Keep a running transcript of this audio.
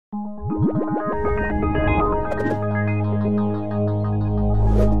Hi,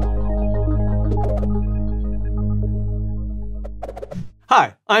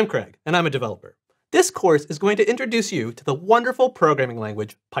 I'm Craig, and I'm a developer. This course is going to introduce you to the wonderful programming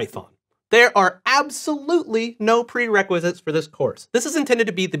language, Python. There are absolutely no prerequisites for this course. This is intended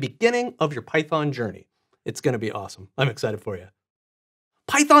to be the beginning of your Python journey. It's going to be awesome. I'm excited for you.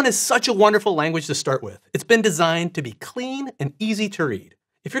 Python is such a wonderful language to start with. It's been designed to be clean and easy to read.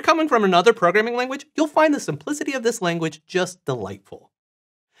 If you're coming from another programming language, you'll find the simplicity of this language just delightful.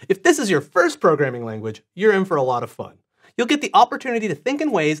 If this is your first programming language, you're in for a lot of fun. You'll get the opportunity to think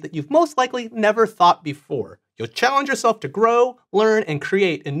in ways that you've most likely never thought before. You'll challenge yourself to grow, learn, and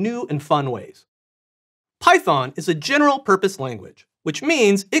create in new and fun ways. Python is a general purpose language, which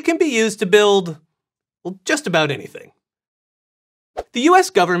means it can be used to build, well, just about anything. The US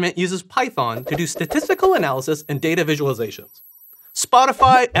government uses Python to do statistical analysis and data visualizations.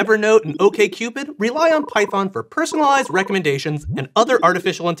 Spotify, Evernote, and OkCupid rely on Python for personalized recommendations and other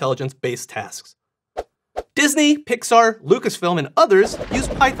artificial intelligence-based tasks. Disney, Pixar, Lucasfilm, and others use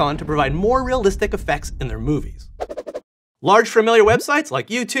Python to provide more realistic effects in their movies. Large familiar websites like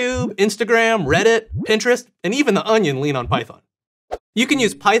YouTube, Instagram, Reddit, Pinterest, and even The Onion lean on Python. You can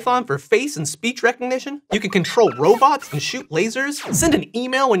use Python for face and speech recognition, you can control robots and shoot lasers, send an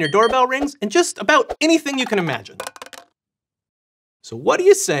email when your doorbell rings, and just about anything you can imagine. So what do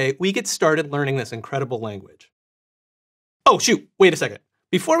you say we get started learning this incredible language? Oh shoot, wait a second.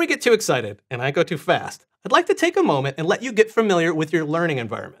 Before we get too excited, and I go too fast, I'd like to take a moment and let you get familiar with your learning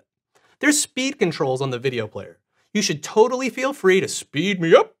environment. There's speed controls on the video player. You should totally feel free to speed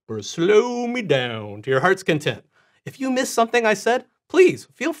me up or slow me down to your heart's content. If you missed something I said, please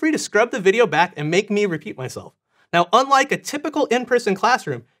feel free to scrub the video back and make me repeat myself. Now, unlike a typical in-person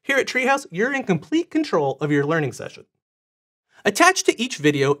classroom, here at Treehouse, you're in complete control of your learning session. Attached to each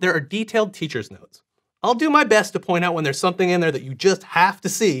video, there are detailed teacher's notes. I'll do my best to point out when there's something in there that you just have to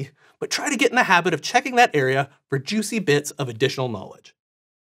see, but try to get in the habit of checking that area for juicy bits of additional knowledge.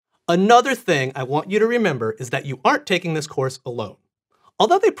 Another thing I want you to remember is that you aren't taking this course alone.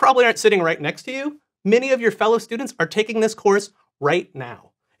 Although they probably aren't sitting right next to you, many of your fellow students are taking this course right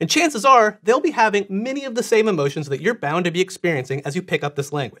now. And chances are they'll be having many of the same emotions that you're bound to be experiencing as you pick up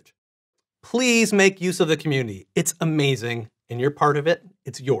this language. Please make use of the community. It's amazing, and you're part of it.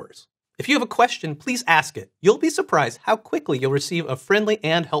 It's yours. If you have a question, please ask it. You'll be surprised how quickly you'll receive a friendly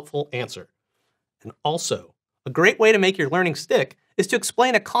and helpful answer. And also, a great way to make your learning stick is to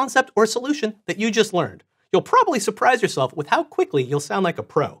explain a concept or solution that you just learned. You'll probably surprise yourself with how quickly you'll sound like a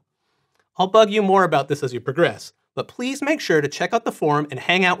pro. I'll bug you more about this as you progress, but please make sure to check out the forum and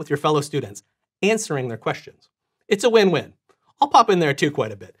hang out with your fellow students, answering their questions. It's a win-win. I'll pop in there too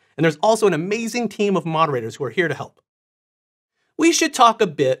quite a bit, and there's also an amazing team of moderators who are here to help. We should talk a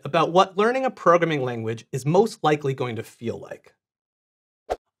bit about what learning a programming language is most likely going to feel like.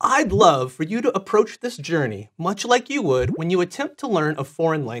 I'd love for you to approach this journey much like you would when you attempt to learn a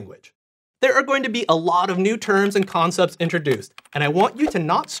foreign language. There are going to be a lot of new terms and concepts introduced, and I want you to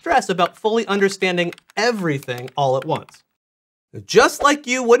not stress about fully understanding everything all at once. Just like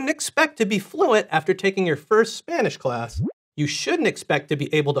you wouldn't expect to be fluent after taking your first Spanish class, you shouldn't expect to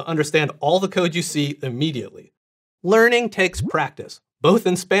be able to understand all the code you see immediately. Learning takes practice, both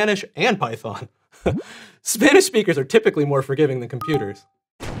in Spanish and Python. Spanish speakers are typically more forgiving than computers.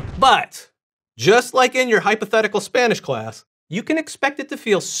 But, just like in your hypothetical Spanish class, you can expect it to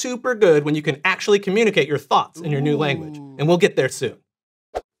feel super good when you can actually communicate your thoughts in your new language, and we'll get there soon.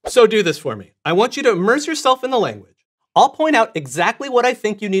 So do this for me. I want you to immerse yourself in the language. I'll point out exactly what I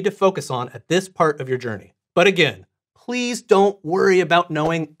think you need to focus on at this part of your journey. But again, please don't worry about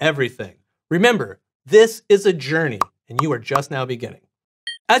knowing everything. Remember, this is a journey, and you are just now beginning.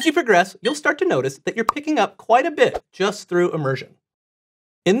 As you progress, you'll start to notice that you're picking up quite a bit just through immersion.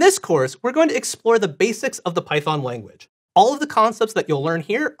 In this course, we're going to explore the basics of the Python language. All of the concepts that you'll learn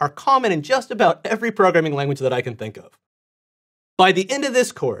here are common in just about every programming language that I can think of. By the end of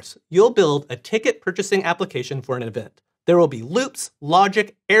this course, you'll build a ticket purchasing application for an event. There will be loops,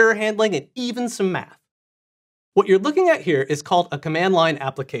 logic, error handling, and even some math. What you're looking at here is called a command line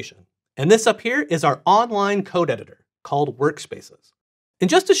application. And this up here is our online code editor called Workspaces. In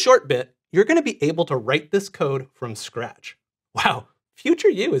just a short bit, you're going to be able to write this code from scratch. Wow, future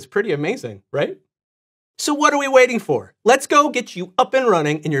you is pretty amazing, right? So what are we waiting for? Let's go get you up and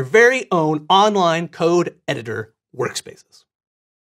running in your very own online code editor, Workspaces.